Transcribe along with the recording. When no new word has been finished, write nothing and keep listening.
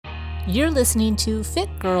You're listening to Fit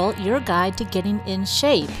Girl, your guide to getting in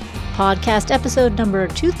shape. Podcast episode number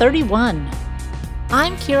 231.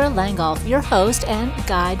 I'm Kira Langolf, your host and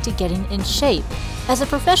guide to getting in shape. As a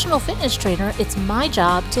professional fitness trainer, it's my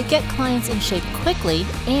job to get clients in shape quickly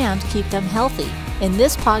and keep them healthy. In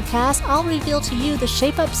this podcast, I'll reveal to you the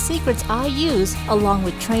shape-up secrets I use, along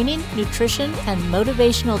with training, nutrition, and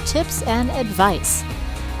motivational tips and advice.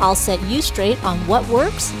 I'll set you straight on what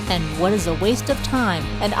works and what is a waste of time,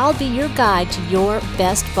 and I'll be your guide to your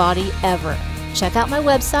best body ever. Check out my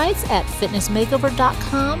websites at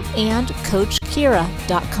fitnessmakeover.com and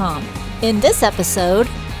coachkira.com. In this episode,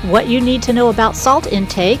 what you need to know about salt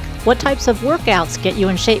intake, what types of workouts get you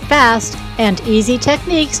in shape fast, and easy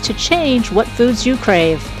techniques to change what foods you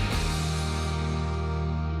crave.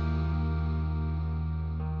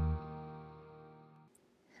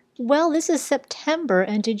 Well, this is September,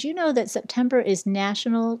 and did you know that September is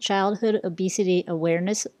National Childhood Obesity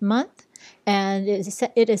Awareness Month? And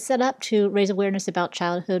it is set up to raise awareness about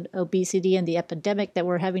childhood obesity and the epidemic that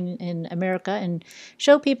we're having in America and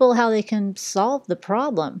show people how they can solve the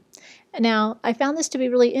problem. Now, I found this to be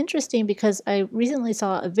really interesting because I recently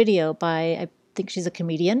saw a video by, I think she's a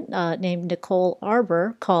comedian, named Nicole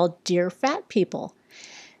Arbor, called Dear Fat People.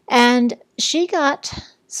 And she got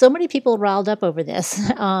so many people riled up over this.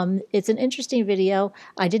 It's an interesting video.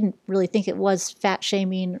 I didn't really think it was fat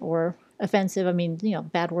shaming or offensive. I mean,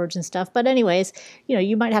 bad words and stuff. But anyways,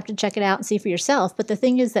 you might have to check it out and see for yourself. But the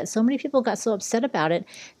thing is that so many people got so upset about it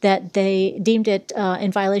that they deemed it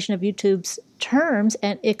in violation of YouTube's terms,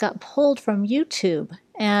 and it got pulled from YouTube.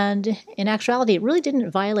 And in actuality, it really didn't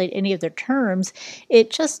violate any of their terms.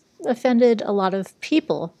 It just offended a lot of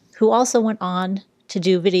people who also went on to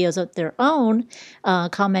do videos of their own,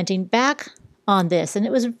 commenting back on this. And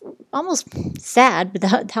it was almost sad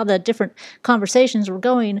how the different conversations were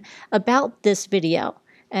going about this video.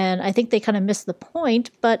 And I think they kind of missed the point.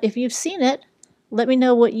 But if you've seen it, let me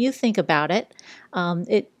know what you think about it.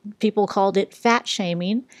 People called it fat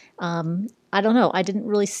shaming. I don't know. I didn't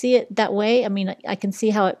really see it that way. I mean, I can see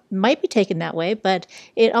how it might be taken that way, but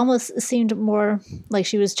it almost seemed more like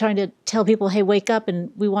she was trying to tell people, hey, wake up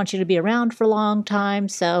and we want you to be around for a long time.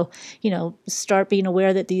 So, start being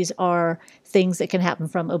aware that these are things that can happen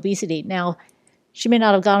from obesity. Now, she may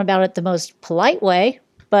not have gone about it the most polite way,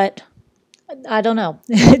 but I don't know.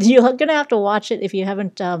 You're going to have to watch it if you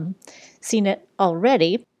haven't seen it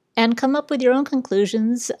already. And come up with your own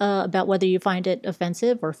conclusions about whether you find it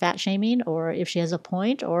offensive or fat shaming, or if she has a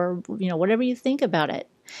point, or whatever you think about it.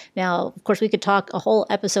 Now, of course, we could talk a whole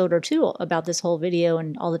episode or two about this whole video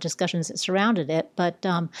and all the discussions that surrounded it. But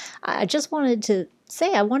I just wanted to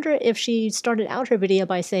say, I wonder if she started out her video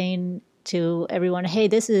by saying to everyone, hey,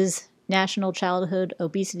 this is National Childhood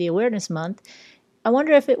Obesity Awareness Month. I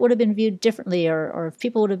wonder if it would have been viewed differently, or if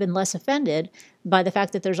people would have been less offended by the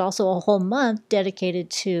fact that there's also a whole month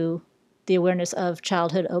dedicated to the awareness of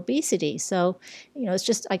childhood obesity. So, it's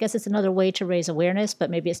just, I guess it's another way to raise awareness,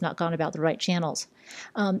 but maybe it's not gone about the right channels.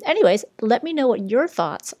 Anyways, let me know what your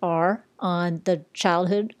thoughts are on the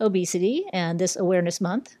childhood obesity and this awareness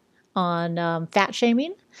month, on fat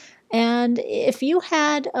shaming. And if you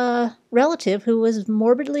had a relative who was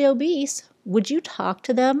morbidly obese, would you talk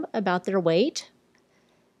to them about their weight?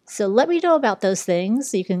 So let me know about those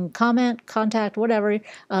things. You can comment, contact, whatever,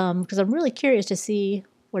 because I'm really curious to see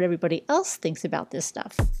what everybody else thinks about this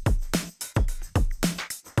stuff.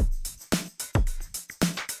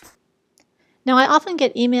 Now, I often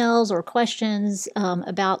get emails or questions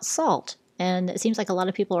about salt, and it seems like a lot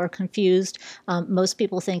of people are confused. Most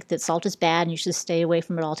people think that salt is bad and you should stay away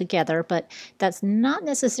from it altogether, but that's not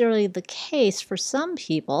necessarily the case for some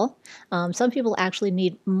people. Some people actually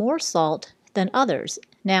need more salt than others.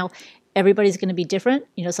 Now, everybody's going to be different.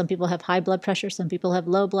 Some people have high blood pressure, some people have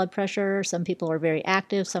low blood pressure, some people are very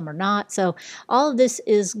active, some are not. So all of this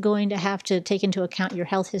is going to have to take into account your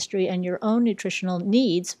health history and your own nutritional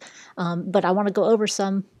needs. But I want to go over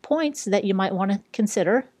some points that you might want to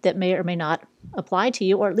consider that may or may not apply to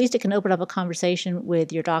you, or at least it can open up a conversation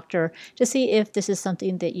with your doctor to see if this is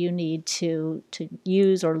something that you need to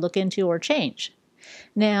use or look into or change.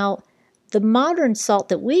 Now, the modern salt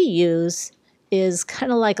that we use is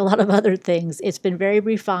kind of like a lot of other things. It's been very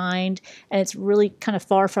refined, and it's really kind of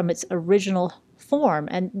far from its original form.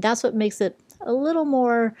 And that's what makes it a little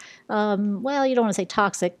more, you don't want to say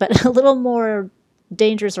toxic, but a little more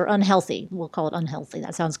dangerous or unhealthy. We'll call it unhealthy.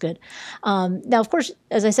 That sounds good. Now, of course,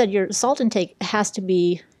 as I said, your salt intake has to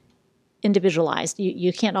be individualized.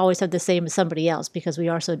 You can't always have the same as somebody else because we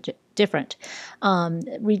are so different.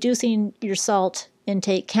 Reducing your salt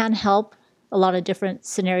intake can help a lot of different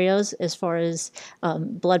scenarios as far as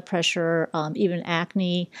blood pressure, even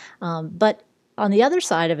acne. But on the other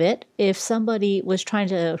side of it, if somebody was trying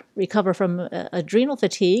to recover from adrenal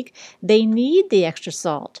fatigue, they need the extra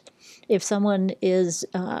salt. If someone is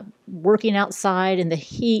working outside in the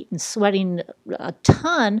heat and sweating a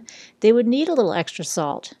ton, they would need a little extra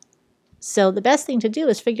salt. So the best thing to do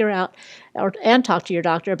is figure out and talk to your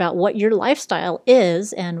doctor about what your lifestyle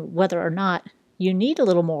is and whether or not you need a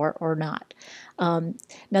little more or not.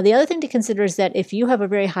 Now, the other thing to consider is that if you have a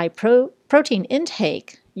very high protein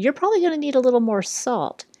intake, you're probably going to need a little more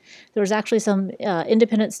salt. There was actually some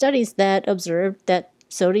independent studies that observed that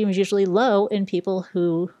sodium is usually low in people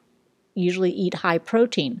who usually eat high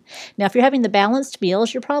protein. Now, if you're having the balanced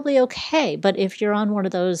meals, you're probably okay. But if you're on one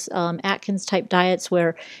of those Atkins type diets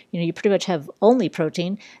where you pretty much have only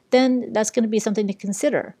protein, then that's going to be something to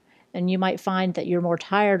consider. And you might find that you're more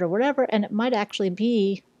tired or whatever, and it might actually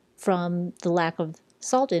be from the lack of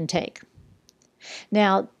salt intake.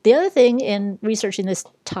 Now, the other thing in researching this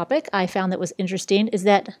topic I found that was interesting is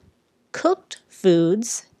that cooked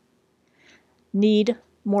foods need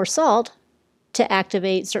more salt to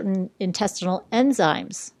activate certain intestinal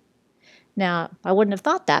enzymes. Now, I wouldn't have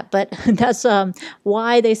thought that, but that's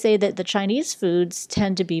why they say that the Chinese foods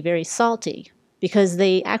tend to be very salty, because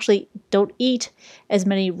they actually don't eat as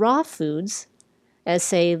many raw foods as,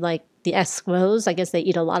 say, like the Eskimos. I guess they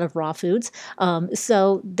eat a lot of raw foods.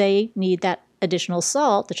 So they need that additional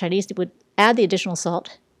salt. The Chinese would add the additional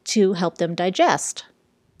salt to help them digest.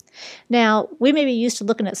 Now, we may be used to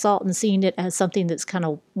looking at salt and seeing it as something that's kind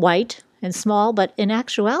of white and small, but in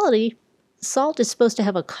actuality, salt is supposed to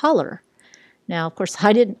have a color. Now, of course,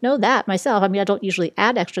 I didn't know that myself. I mean, I don't usually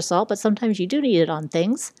add extra salt, but sometimes you do need it on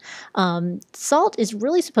things. Salt is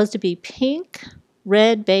really supposed to be pink,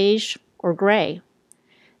 red, beige, or gray.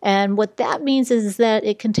 And what that means is that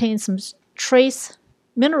it contains some trace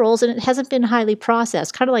minerals and it hasn't been highly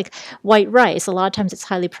processed, kind of like white rice. A lot of times it's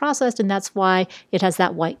highly processed, and that's why it has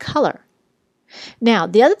that white color. Now,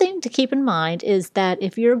 the other thing to keep in mind is that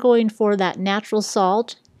if you're going for that natural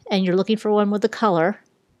salt and you're looking for one with a color,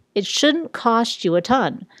 it shouldn't cost you a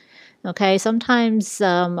ton. Okay, sometimes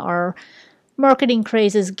our marketing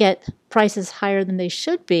crazes get prices higher than they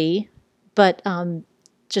should be, but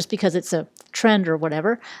just because it's a trend or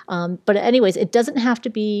whatever. But anyways, it doesn't have to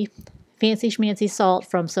be fancy schmancy salt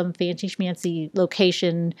from some fancy schmancy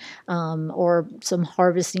location or some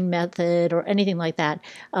harvesting method or anything like that.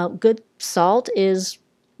 Good salt is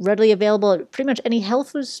readily available at pretty much any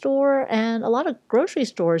health food store and a lot of grocery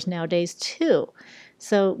stores nowadays too.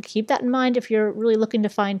 So keep that in mind if you're really looking to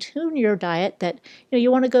fine-tune your diet, that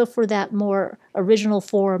you want to go for that more original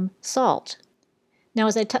form salt. Now,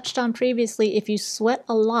 as I touched on previously, if you sweat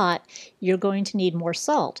a lot, you're going to need more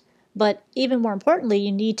salt. But even more importantly,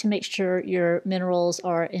 you need to make sure your minerals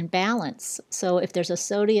are in balance. So if there's a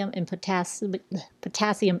sodium and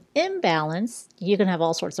potassium imbalance, you can have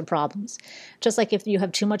all sorts of problems. Just like if you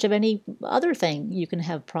have too much of any other thing, you can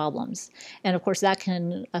have problems. And of course, that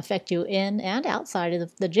can affect you in and outside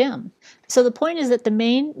of the gym. So the point is that the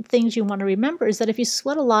main things you want to remember is that if you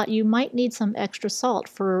sweat a lot, you might need some extra salt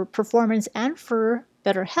for performance and for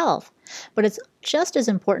better health. But it's just as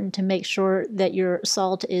important to make sure that your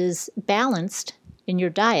salt is balanced in your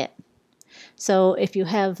diet. So if you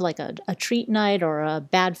have like a treat night or a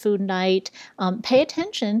bad food night, pay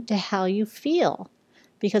attention to how you feel.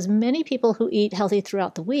 Because many people who eat healthy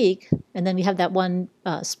throughout the week, and then you have that one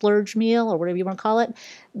splurge meal or whatever you want to call it,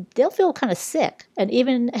 they'll feel kind of sick and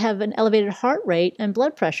even have an elevated heart rate and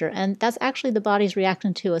blood pressure. And that's actually the body's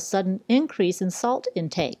reaction to a sudden increase in salt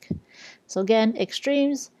intake. So again,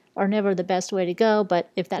 extremes are never the best way to go,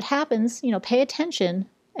 but if that happens, pay attention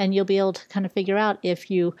and you'll be able to kind of figure out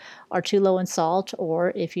if you are too low in salt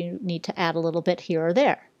or if you need to add a little bit here or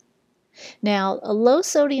there. Now, a low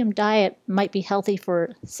sodium diet might be healthy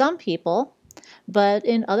for some people, but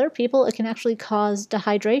in other people, it can actually cause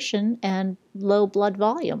dehydration and low blood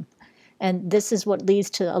volume. And this is what leads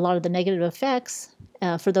to a lot of the negative effects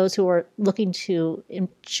for those who are looking to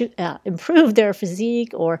improve their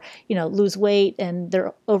physique or lose weight and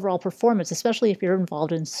their overall performance, especially if you're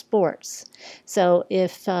involved in sports. So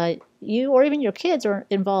if you or even your kids are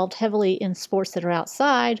involved heavily in sports that are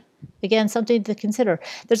outside, again, something to consider.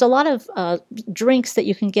 There's a lot of drinks that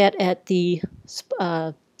you can get at the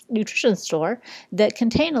nutrition store that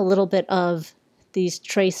contain a little bit of these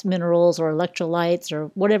trace minerals or electrolytes or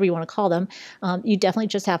whatever you want to call them. You definitely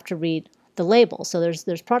just have to read the label. So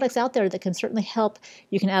there's products out there that can certainly help.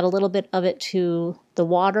 You can add a little bit of it to the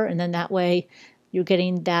water, and then that way you're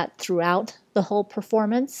getting that throughout the whole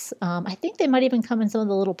performance. I think they might even come in some of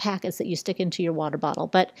the little packets that you stick into your water bottle.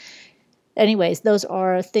 But Anyways, those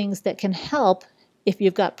are things that can help if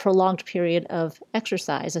you've got prolonged period of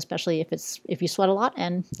exercise, especially if you sweat a lot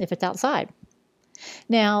and if it's outside.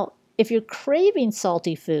 Now, if you're craving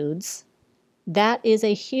salty foods, that is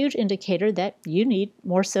a huge indicator that you need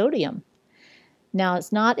more sodium. Now,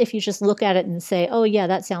 it's not if you just look at it and say, oh yeah,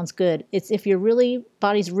 that sounds good. It's if your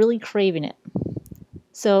body's really craving it.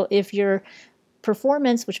 So if your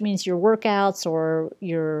performance, which means your workouts or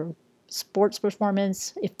your sports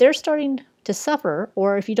performance, if they're starting to suffer,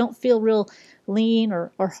 or if you don't feel real lean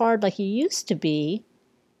or hard like you used to be,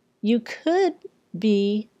 you could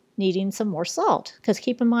be needing some more salt. Because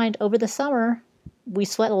keep in mind, over the summer, we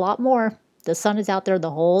sweat a lot more. The sun is out there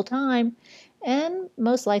the whole time, and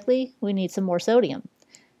most likely we need some more sodium.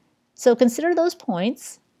 So consider those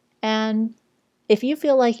points, and if you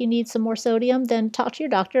feel like you need some more sodium, then talk to your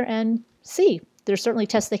doctor and see. There's certainly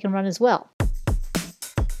tests they can run as well.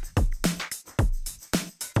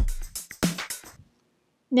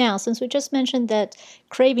 Now, since we just mentioned that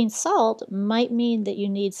craving salt might mean that you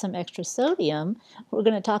need some extra sodium, we're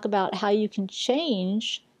going to talk about how you can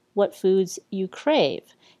change what foods you crave.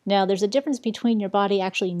 Now, there's a difference between your body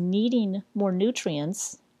actually needing more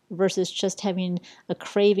nutrients versus just having a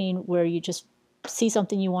craving where you just see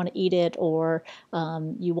something, you want to eat it, or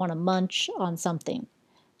you want to munch on something.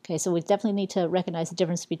 Okay, so we definitely need to recognize the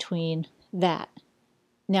difference between that.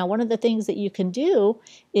 Now, one of the things that you can do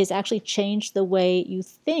is actually change the way you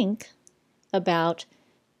think about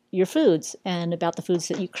your foods and about the foods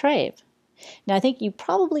that you crave. Now, I think you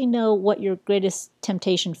probably know what your greatest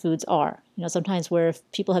temptation foods are. Sometimes where if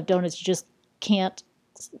people have donuts, you just can't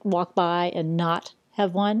walk by and not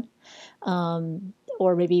have one.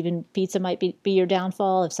 Or maybe even pizza might be your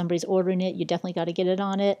downfall. If somebody's ordering it, you definitely got to get it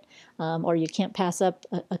on it. Or you can't pass up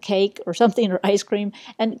a cake or something, or ice cream.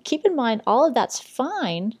 And keep in mind, all of that's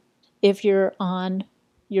fine if you're on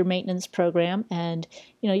your maintenance program and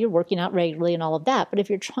you're working out regularly and all of that. But if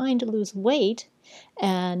you're trying to lose weight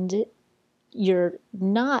and you're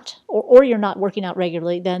not, or you're not working out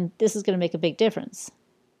regularly, then this is going to make a big difference.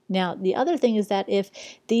 Now, the other thing is that if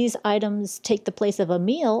these items take the place of a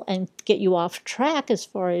meal and get you off track as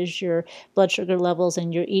far as your blood sugar levels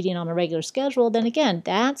and you're eating on a regular schedule, then again,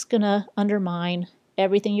 that's going to undermine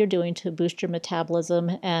everything you're doing to boost your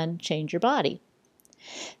metabolism and change your body.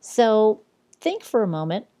 So think for a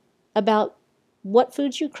moment about what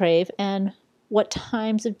foods you crave and what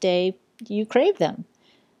times of day you crave them.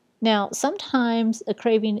 Now, sometimes a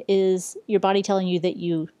craving is your body telling you that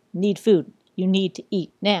you need food. You need to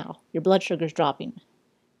eat now. Your blood sugar's dropping.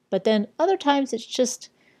 But then other times it's just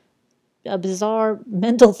a bizarre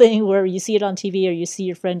mental thing where you see it on TV or you see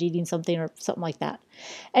your friend eating something or something like that.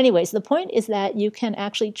 Anyways, the point is that you can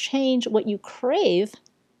actually change what you crave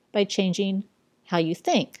by changing how you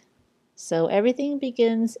think. So everything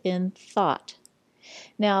begins in thought.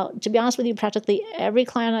 Now, to be honest with you, practically every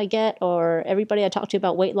client I get or everybody I talk to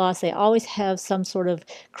about weight loss, they always have some sort of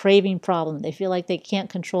craving problem. They feel like they can't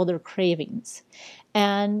control their cravings.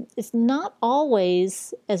 And it's not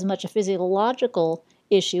always as much a physiological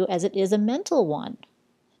issue as it is a mental one.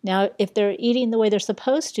 Now, if they're eating the way they're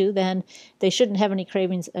supposed to, then they shouldn't have any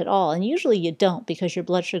cravings at all. And usually you don't, because your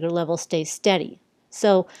blood sugar level stays steady.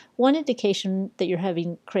 So one indication that you're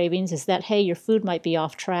having cravings is that, hey, your food might be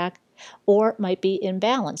off track, or it might be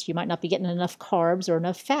imbalanced. You might not be getting enough carbs or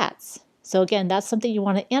enough fats. So again, that's something you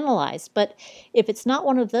want to analyze. But if it's not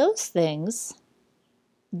one of those things,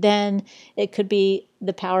 then it could be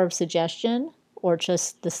the power of suggestion, or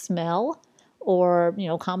just the smell, or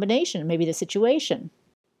combination, maybe the situation.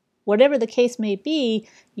 Whatever the case may be,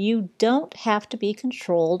 you don't have to be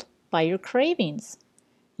controlled by your cravings.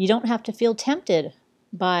 You don't have to feel tempted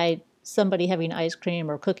by somebody having ice cream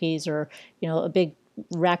or cookies or a big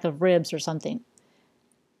rack of ribs or something.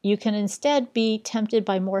 You can instead be tempted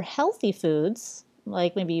by more healthy foods,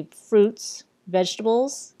 like maybe fruits,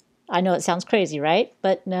 vegetables. I know it sounds crazy, right?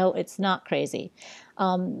 But no, it's not crazy.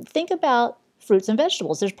 Think about fruits and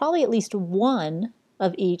vegetables. There's probably at least one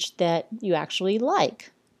of each that you actually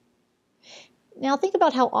like. Now think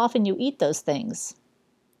about how often you eat those things.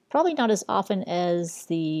 Probably not as often as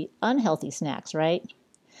the unhealthy snacks, right?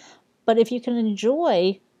 But if you can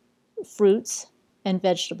enjoy fruits and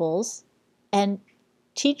vegetables and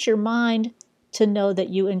teach your mind to know that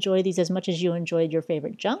you enjoy these as much as you enjoyed your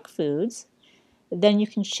favorite junk foods, then you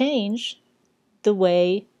can change the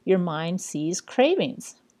way your mind sees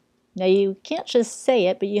cravings. Now, you can't just say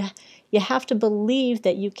it, but you have to believe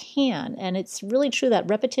that you can. And it's really true that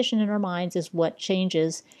repetition in our minds is what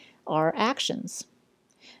changes our actions.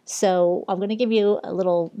 So I'm going to give you a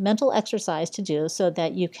little mental exercise to do so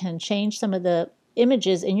that you can change some of the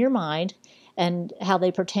images in your mind and how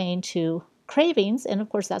they pertain to cravings. And of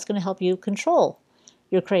course, that's going to help you control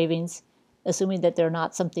your cravings, assuming that they're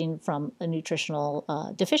not something from a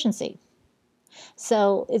nutritional deficiency.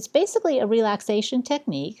 So it's basically a relaxation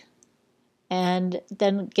technique, and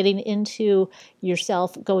then getting into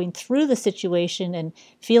yourself, going through the situation and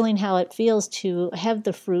feeling how it feels to have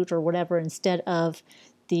the fruit or whatever instead of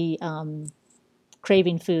the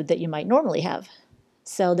craving food that you might normally have.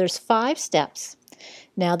 So there's 5 steps.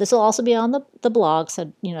 Now, this will also be on the blog,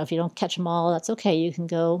 so if you don't catch them all, that's okay. You can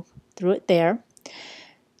go through it there.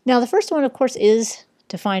 Now, the first one, of course, is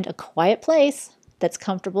to find a quiet place that's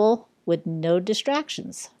comfortable with no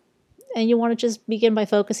distractions. And you want to just begin by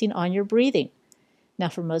focusing on your breathing. Now,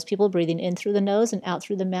 for most people, breathing in through the nose and out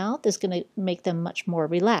through the mouth is going to make them much more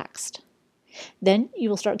relaxed. Then you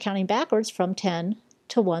will start counting backwards from 10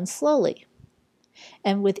 to 1 slowly.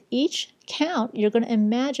 And with each count, you're going to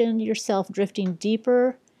imagine yourself drifting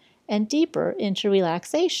deeper and deeper into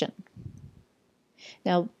relaxation.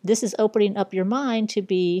 Now, this is opening up your mind to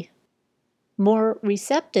be more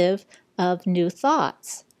receptive of new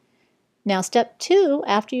thoughts. Now, step 2,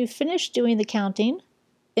 after you've finished doing the counting,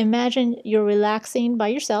 imagine you're relaxing by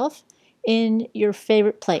yourself in your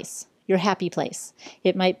favorite place, your happy place.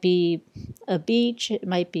 It might be a beach, it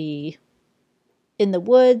might be in the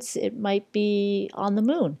woods, it might be on the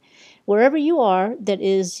moon. Wherever you are, that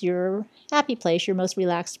is your happy place, your most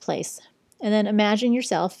relaxed place. And then imagine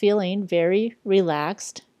yourself feeling very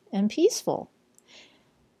relaxed and peaceful.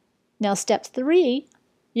 Now, step 3,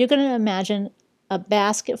 you're going to imagine a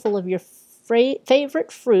basket full of your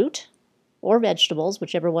favorite fruit or vegetables,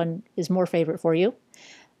 whichever one is more favorite for you,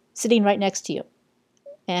 sitting right next to you.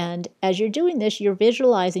 And as you're doing this, you're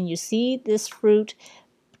visualizing, you see this fruit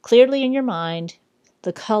clearly in your mind,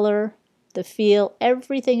 the color, the feel,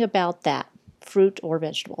 everything about that fruit or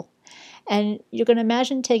vegetable. And you're going to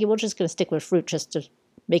imagine we're just going to stick with fruit just to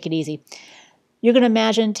make it easy. You're going to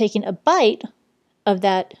imagine taking a bite of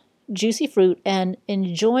that juicy fruit and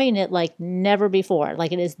enjoying it like never before.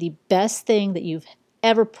 Like it is the best thing that you've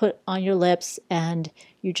ever put on your lips, and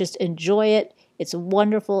you just enjoy it. It's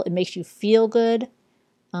wonderful. It makes you feel good.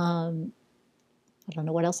 I don't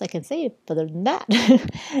know what else I can say other than that.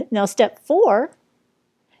 Now, step 4,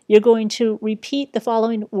 you're going to repeat the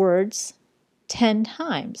following words 10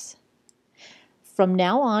 times. From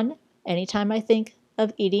now on, anytime I think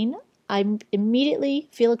of eating, I immediately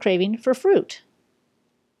feel a craving for fruit.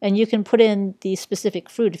 And you can put in the specific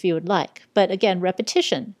fruit if you would like. But again,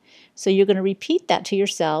 repetition. So you're going to repeat that to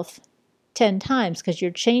yourself 10 times because you're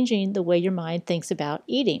changing the way your mind thinks about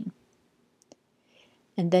eating.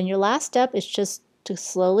 And then your last step is just to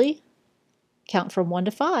slowly count from 1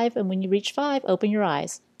 to 5. And when you reach 5, open your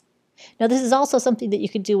eyes. Now, this is also something that you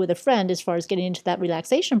could do with a friend as far as getting into that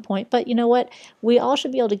relaxation point. But you know what? We all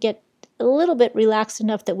should be able to get a little bit relaxed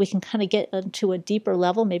enough that we can kind of get into a deeper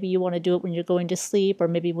level. Maybe you want to do it when you're going to sleep, or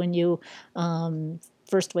maybe when you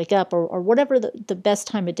first wake up, or whatever the best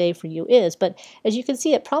time of day for you is. But as you can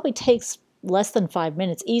see, it probably takes less than 5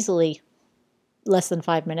 minutes, easily less than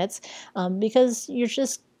 5 minutes, because you're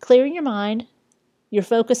just clearing your mind. You're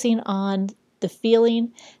focusing on the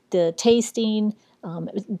feeling, the tasting,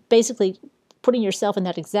 basically putting yourself in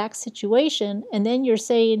that exact situation. And then you're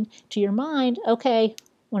saying to your mind, okay,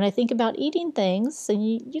 when I think about eating things, and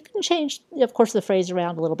you can change, of course, the phrase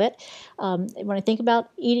around a little bit. When I think about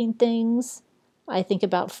eating things, I think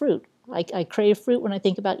about fruit. I crave fruit when I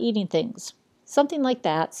think about eating things. Something like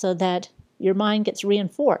that, so that your mind gets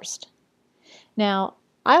reinforced. Now,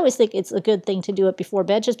 I always think it's a good thing to do it before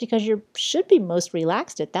bed just because you should be most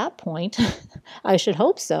relaxed at that point. I should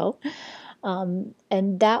hope so. And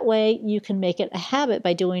that way you can make it a habit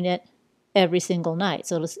by doing it every single night.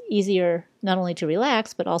 So it's easier not only to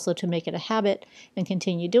relax, but also to make it a habit and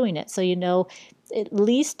continue doing it. So you know at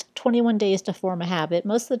least 21 days to form a habit,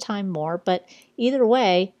 most of the time more, but either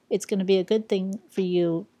way, it's going to be a good thing for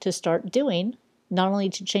you to start doing, not only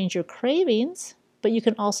to change your cravings, but you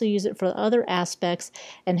can also use it for other aspects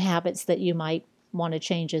and habits that you might want to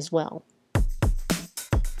change as well.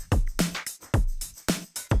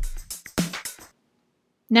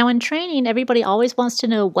 Now, in training, everybody always wants to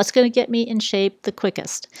know what's going to get me in shape the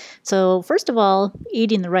quickest. So first of all,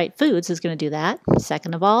 eating the right foods is going to do that.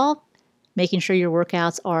 Second of all, making sure your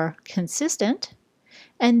workouts are consistent.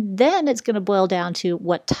 And then it's going to boil down to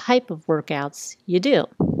what type of workouts you do.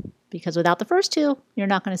 Because without the first two, you're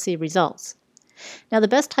not going to see results. Now, the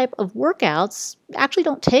best type of workouts actually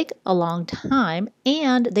don't take a long time,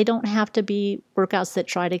 and they don't have to be workouts that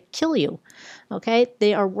try to kill you. Okay?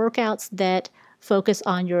 They are workouts that focus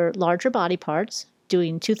on your larger body parts,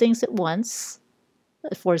 doing 2 things at once.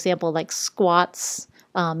 For example, like squats,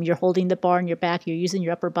 You're holding the bar on your back. You're using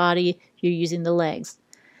your upper body. You're using the legs.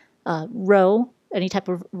 Row, any type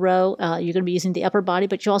of row, you're going to be using the upper body,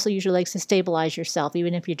 but you also use your legs to stabilize yourself,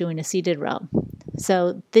 even if you're doing a seated row.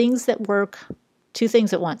 So things that work, two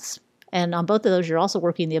things at once. And on both of those, you're also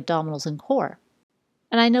working the abdominals and core.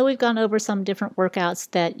 And I know we've gone over some different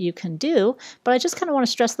workouts that you can do, but I just kind of want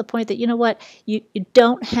to stress the point that, you know what, you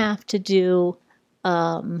don't have to do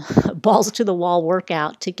balls to the wall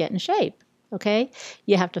workout to get in shape. Okay?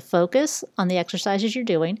 You have to focus on the exercises you're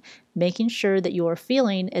doing, making sure that you are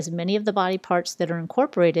feeling as many of the body parts that are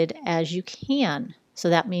incorporated as you can. So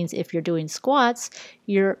that means if you're doing squats,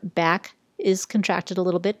 your back is contracted a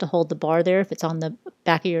little bit to hold the bar there if it's on the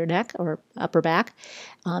back of your neck or upper back.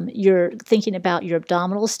 You're thinking about your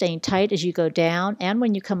abdominals staying tight as you go down and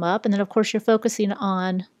when you come up. And then, of course, you're focusing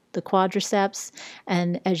on the quadriceps.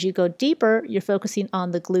 And as you go deeper, you're focusing on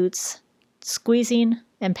the glutes, squeezing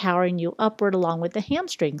and powering you upward along with the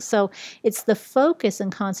hamstrings. So it's the focus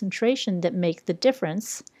and concentration that make the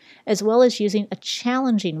difference, as well as using a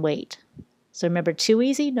challenging weight. So remember, too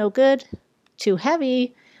easy, no good. Too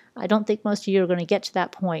heavy, I don't think most of you are going to get to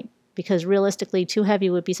that point, because realistically, too heavy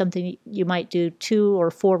would be something you might do 2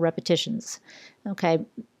 or 4 repetitions. Okay,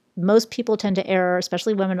 most people tend to err,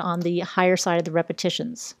 especially women, on the higher side of the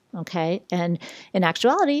repetitions. Okay, and in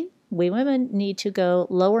actuality, we women need to go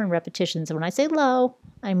lower in repetitions. And when I say low,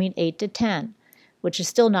 I mean 8 to 10, which is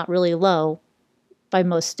still not really low by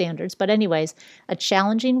most standards. But anyways, a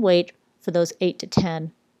challenging weight for those 8 to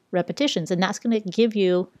 10 repetitions. And that's going to give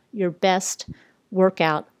you your best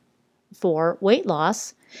workout for weight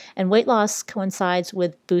loss. And weight loss coincides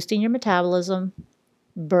with boosting your metabolism,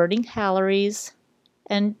 burning calories,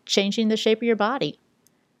 and changing the shape of your body.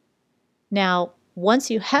 Now, once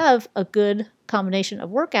you have a good combination of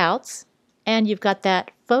workouts and you've got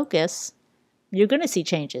that focus, you're going to see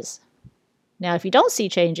changes. Now, if you don't see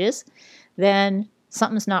changes, then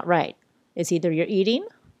something's not right. It's either you're eating,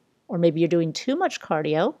 or maybe you're doing too much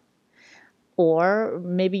cardio, or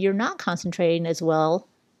maybe you're not concentrating as well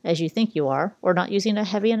as you think you are, or not using a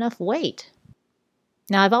heavy enough weight.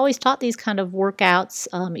 Now, I've always taught these kind of workouts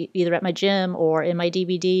either at my gym or in my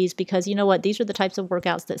DVDs, because you know what? These are the types of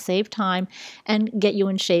workouts that save time and get you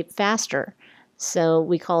in shape faster. So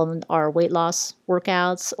we call them our weight loss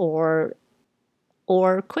workouts or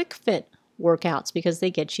QuickFit workouts, because they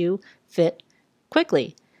get you fit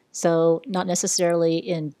quickly. So not necessarily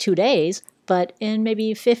in 2 days, but in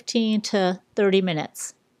maybe 15 to 30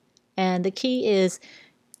 minutes. And the key is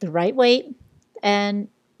the right weight and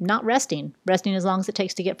not resting as long as it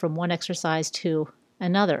takes to get from one exercise to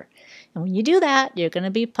another. And when you do that, you're going to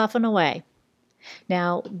be puffing away.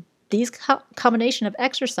 Now, these combination of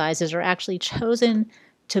exercises are actually chosen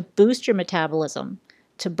to boost your metabolism,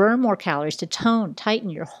 to burn more calories, to tone, tighten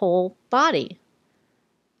your whole body.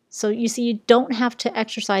 So you see, you don't have to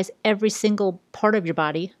exercise every single part of your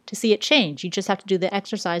body to see it change. You just have to do the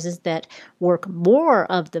exercises that work more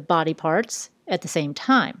of the body parts at the same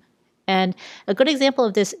time. And a good example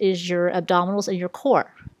of this is your abdominals and your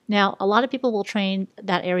core. Now, a lot of people will train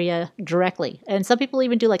that area directly, and some people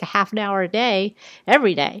even do like a half an hour a day,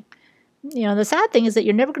 every day. You know, the sad thing is that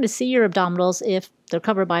you're never going to see your abdominals if they're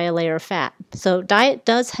covered by a layer of fat. So diet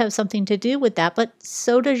does have something to do with that, but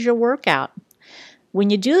so does your workout. When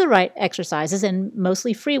you do the right exercises, and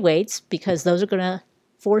mostly free weights, because those are going to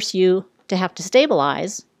force you to have to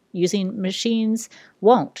stabilize, using machines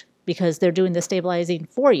won't, because they're doing the stabilizing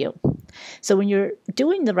for you. So when you're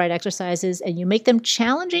doing the right exercises and you make them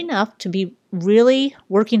challenging enough to be really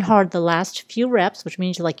working hard the last few reps, which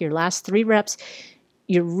means like your last 3 reps,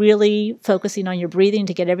 you're really focusing on your breathing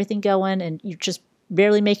to get everything going, and you're just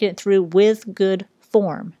barely making it through with good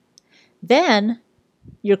form. Then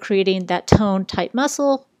you're creating that toned, tight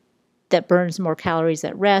muscle that burns more calories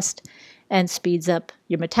at rest and speeds up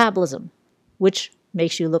your metabolism, which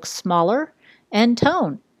makes you look smaller and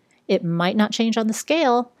toned. It might not change on the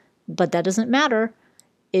scale, but that doesn't matter.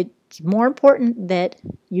 It's more important that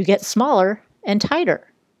you get smaller and tighter.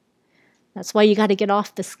 That's why you got to get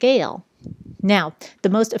off the scale. Now, the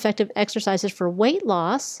most effective exercises for weight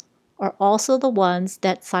loss are also the ones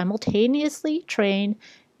that simultaneously train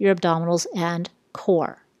your abdominals and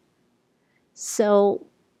core. So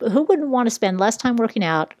who wouldn't want to spend less time working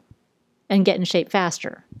out and get in shape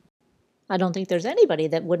faster? I don't think there's anybody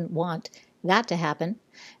that wouldn't want that to happen.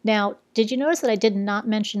 Now, did you notice that I did not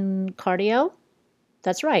mention cardio?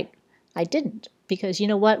 That's right, I didn't. Because you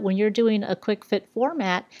know what? When you're doing a QuickFit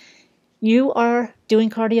format, you are doing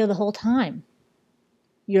cardio the whole time.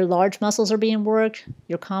 Your large muscles are being worked.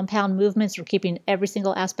 Your compound movements are keeping every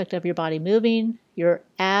single aspect of your body moving. Your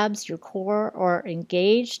abs, your core are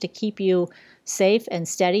engaged to keep you safe and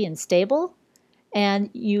steady and stable. And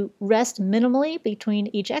you rest minimally between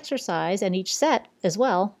each exercise and each set as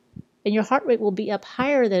well. And your heart rate will be up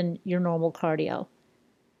higher than your normal cardio.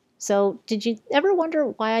 So did you ever wonder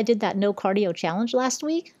why I did that no cardio challenge last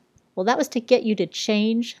week? Well, that was to get you to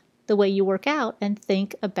change the way you work out and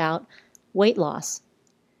think about weight loss.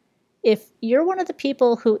 If you're one of the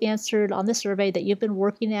people who answered on the survey that you've been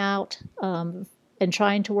working out and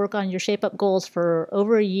trying to work on your shape up goals for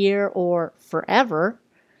over a year or forever,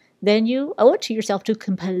 then you owe it to yourself to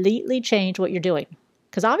completely change what you're doing.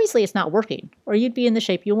 Because obviously it's not working, or you'd be in the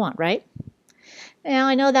shape you want, right? Now,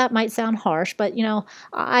 I know that might sound harsh, but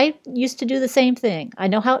I used to do the same thing. I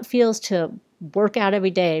know how it feels to work out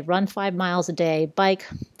every day, run 5 miles a day, bike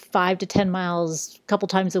 5 to 10 miles a couple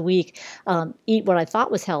times a week, eat what I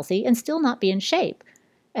thought was healthy, and still not be in shape.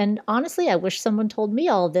 And honestly, I wish someone told me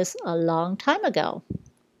all of this a long time ago.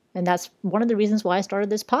 And that's one of the reasons why I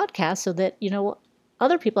started this podcast, so that,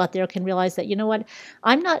 other people out there can realize that,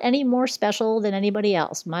 I'm not any more special than anybody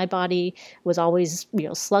else. My body was always,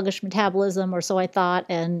 sluggish metabolism, or so I thought,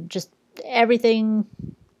 and just everything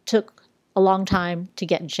took a long time to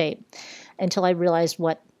get in shape until I realized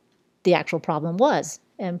what the actual problem was.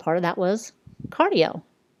 And part of that was cardio.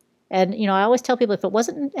 And, I always tell people if it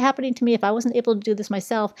wasn't happening to me, if I wasn't able to do this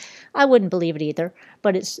myself, I wouldn't believe it either.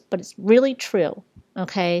 But it's really true,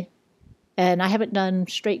 okay? And I haven't done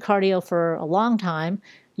straight cardio for a long time,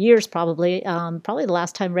 years probably. Probably the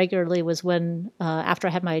last time regularly was when after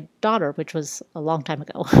I had my daughter, which was a long time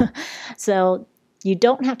ago. So you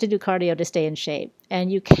don't have to do cardio to stay in shape.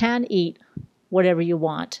 And you can eat whatever you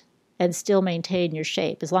want and still maintain your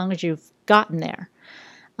shape as long as you've gotten there.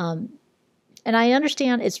 And I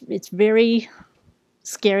understand it's very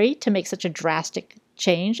scary to make such a drastic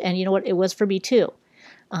change. And you know what? It was for me too.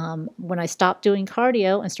 When I stopped doing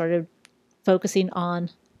cardio and started focusing on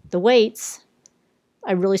the weights,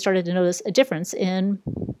 I really started to notice a difference in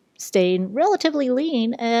staying relatively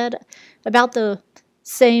lean at about the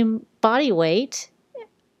same body weight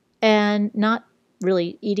and not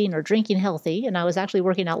really eating or drinking healthy. And I was actually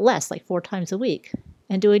working out less, like 4 times a week,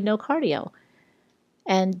 and doing no cardio.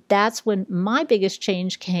 And that's when my biggest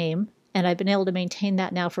change came. And I've been able to maintain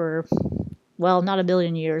that now for, well, not 1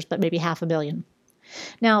 million years, but maybe 500,000.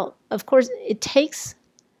 Now, of course,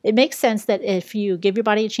 it makes sense that if you give your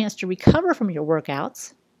body a chance to recover from your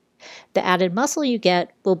workouts, the added muscle you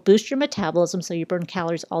get will boost your metabolism so you burn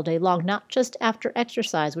calories all day long, not just after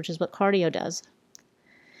exercise, which is what cardio does.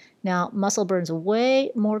 Now, muscle burns way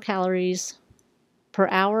more calories per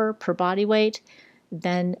hour, per body weight,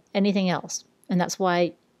 than anything else. And that's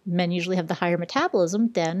why men usually have the higher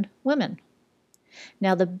metabolism than women.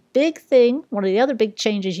 Now, the big thing, one of the other big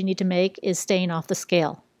changes you need to make is staying off the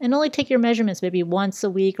scale. And only take your measurements maybe once a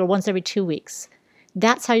week or once every 2 weeks.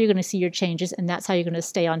 That's how you're going to see your changes, and that's how you're going to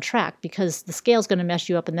stay on track, because the scale is going to mess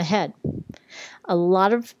you up in the head. A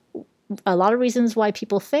lot of reasons why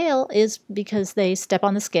people fail is because they step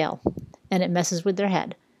on the scale, and it messes with their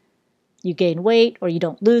head. You gain weight or you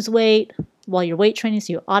don't lose weight while you're weight training,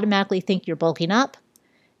 so you automatically think you're bulking up.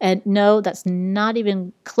 And no, that's not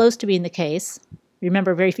even close to being the case.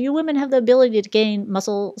 Remember, very few women have the ability to gain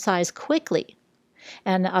muscle size quickly.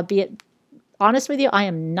 And I'll be honest with you, I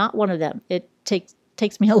am not one of them. It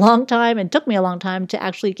takes me a long time, and took me a long time to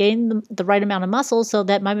actually gain the right amount of muscle so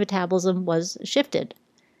that my metabolism was shifted.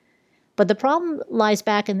 But the problem lies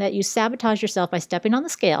back in that you sabotage yourself by stepping on the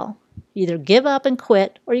scale. You either give up and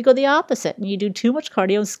quit, or you go the opposite and you do too much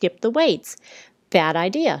cardio and skip the weights. Bad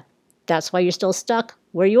idea. That's why you're still stuck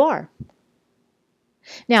where you are.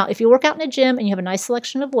 Now, if you work out in a gym and you have a nice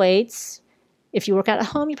selection of weights, if you work out at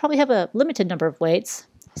home, you probably have a limited number of weights.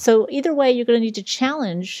 So either way, you're going to need to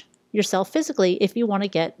challenge yourself physically if you want to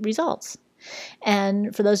get results.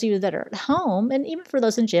 And for those of you that are at home, and even for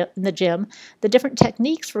those in the gym, the different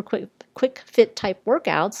techniques for QuickFit type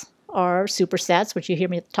workouts are supersets, which you hear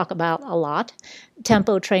me talk about a lot,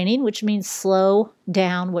 tempo training, which means slow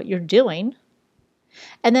down what you're doing,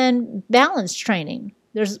 and then balance training.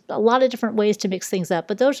 There's a lot of different ways to mix things up,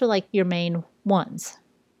 but those are like your main ones.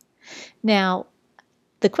 Now,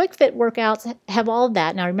 the QuickFit workouts have all of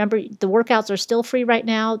that. Now, remember, the workouts are still free right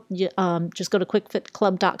now. Just go to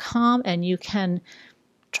quickfitclub.com and you can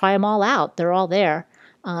try them all out. They're all there.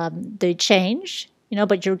 They change,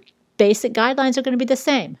 but your basic guidelines are going to be the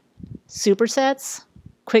same. Supersets,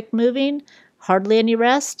 quick moving, hardly any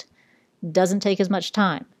rest, doesn't take as much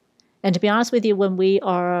time. And to be honest with you, when we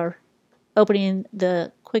are opening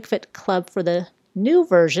the QuickFit Club for the new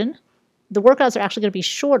version, the workouts are actually going to be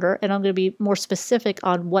shorter, and I'm going to be more specific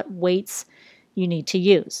on what weights you need to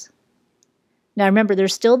use. Now remember,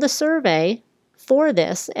 there's still the survey for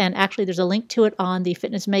this, and actually there's a link to it on the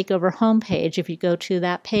Fitness Makeover homepage. If you go to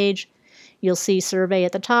that page, you'll see survey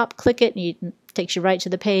at the top, click it, and it takes you right to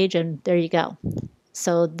the page, and there you go.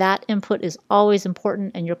 So that input is always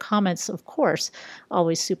important, and your comments, of course,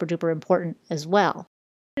 always super duper important as well.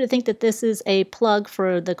 I think that this is a plug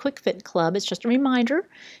for the QuickFit Club. It's just a reminder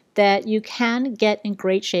that you can get in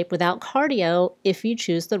great shape without cardio if you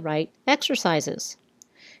choose the right exercises.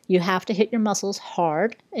 You have to hit your muscles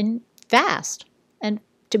hard and fast. And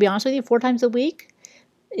to be honest with you, 4 times a week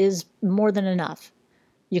is more than enough.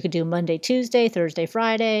 You could do Monday, Tuesday, Thursday,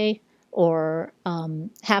 Friday, or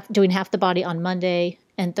doing half the body on Monday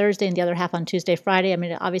and Thursday and the other half on Tuesday, Friday. I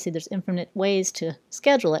mean, obviously there's infinite ways to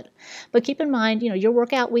schedule it. But keep in mind, your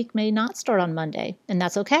workout week may not start on Monday, and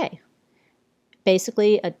that's okay.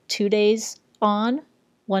 Basically, a 2 days on,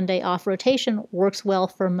 1 day off rotation works well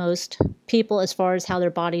for most people as far as how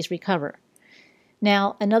their bodies recover.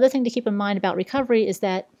 Now, another thing to keep in mind about recovery is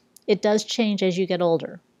that it does change as you get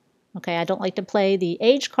older. Okay, I don't like to play the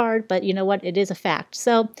age card, but you know what? It is a fact.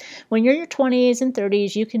 So when you're in your 20s and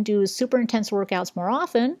 30s, you can do super intense workouts more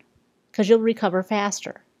often because you'll recover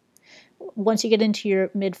faster. Once you get into your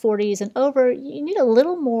mid-40s and over, you need a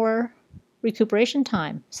little more recuperation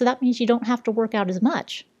time. So that means you don't have to work out as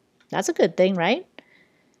much. That's a good thing, right?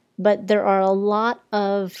 But there are a lot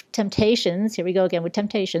of temptations, here we go again with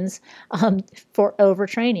temptations, for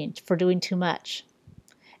overtraining, for doing too much.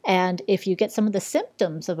 And if you get some of the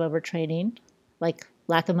symptoms of overtraining, like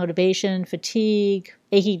lack of motivation, fatigue,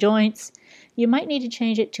 achy joints, you might need to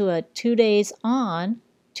change it to a 2 days on,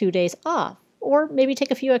 2 days off, or maybe take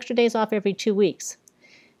a few extra days off every 2 weeks.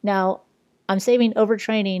 Now, I'm saving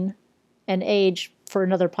overtraining and age for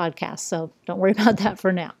another podcast, so don't worry about that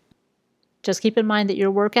for now. Just keep in mind that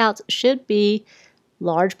your workouts should be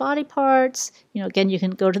large body parts. Again, you can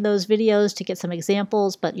go to those videos to get some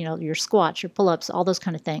examples, but your squats, your pull-ups, all those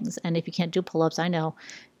kind of things. And if you can't do pull-ups, I know,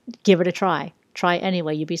 give it a try. Try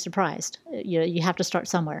anyway. You'd be surprised. You have to start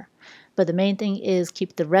somewhere. But the main thing is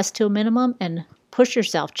keep the rest to a minimum and push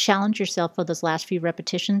yourself, challenge yourself for those last few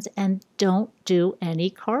repetitions, and don't do any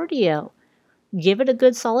cardio. Give it a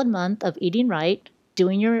good solid month of eating right,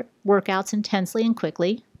 doing your workouts intensely and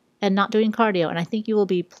quickly, and not doing cardio. And I think you will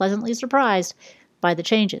be pleasantly surprised by the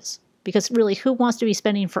changes. Because really, who wants to be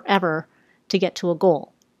spending forever to get to a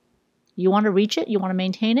goal? You want to reach it, you want to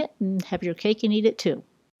maintain it, and have your cake and eat it too.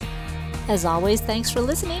 As always, thanks for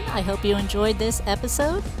listening. I hope you enjoyed this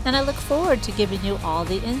episode, and I look forward to giving you all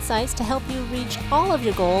the insights to help you reach all of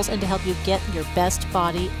your goals and to help you get your best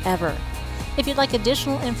body ever. If you'd like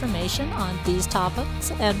additional information on these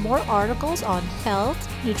topics and more articles on health,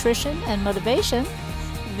 nutrition, and motivation,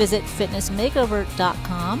 visit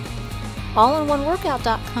fitnessmakeover.com,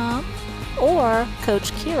 allinoneworkout.com, or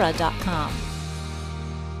coachkira.com.